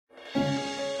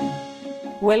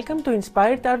Welcome to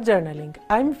Inspired Art Journaling.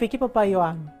 I'm Vicky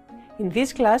Papaioannou. In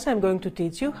this class I'm going to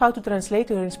teach you how to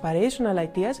translate your inspirational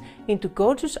ideas into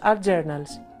gorgeous art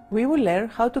journals. We will learn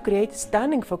how to create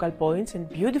stunning focal points and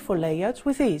beautiful layouts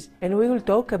with ease, and we will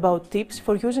talk about tips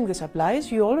for using the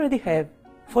supplies you already have.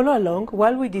 Follow along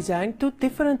while we design two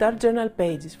different art journal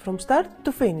pages from start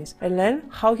to finish and learn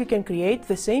how you can create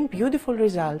the same beautiful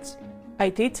results. I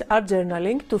teach art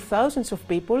journaling to thousands of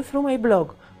people through my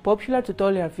blog, popular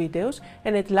tutorial videos,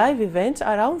 and at live events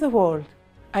around the world.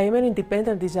 I am an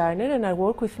independent designer and I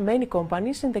work with many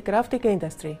companies in the crafting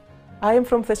industry. I am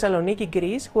from Thessaloniki,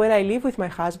 Greece, where I live with my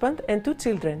husband and two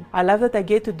children. I love that I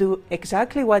get to do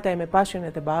exactly what I am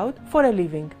passionate about for a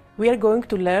living. We are going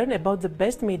to learn about the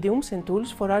best mediums and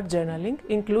tools for art journaling,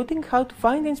 including how to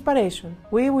find inspiration.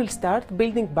 We will start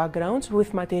building backgrounds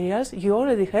with materials you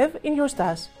already have in your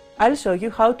stash. I'll show you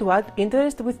how to add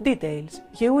interest with details.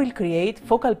 You will create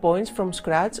focal points from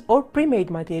scratch or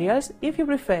pre-made materials if you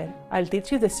prefer. I'll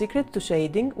teach you the secret to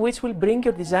shading, which will bring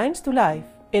your designs to life.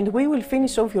 And we will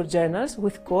finish off your journals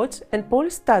with quotes and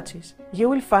polished touches. You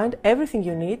will find everything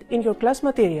you need in your class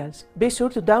materials. Be sure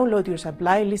to download your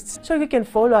supply lists so you can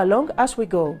follow along as we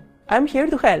go. I'm here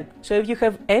to help, so if you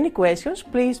have any questions,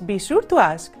 please be sure to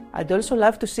ask. I'd also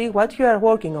love to see what you are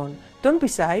working on. Don't be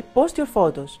shy, post your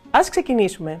photos. Ας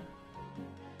ξεκινήσουμε!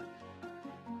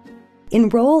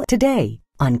 Enroll today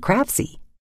on craftsy.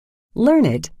 Learn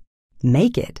it,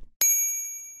 make it.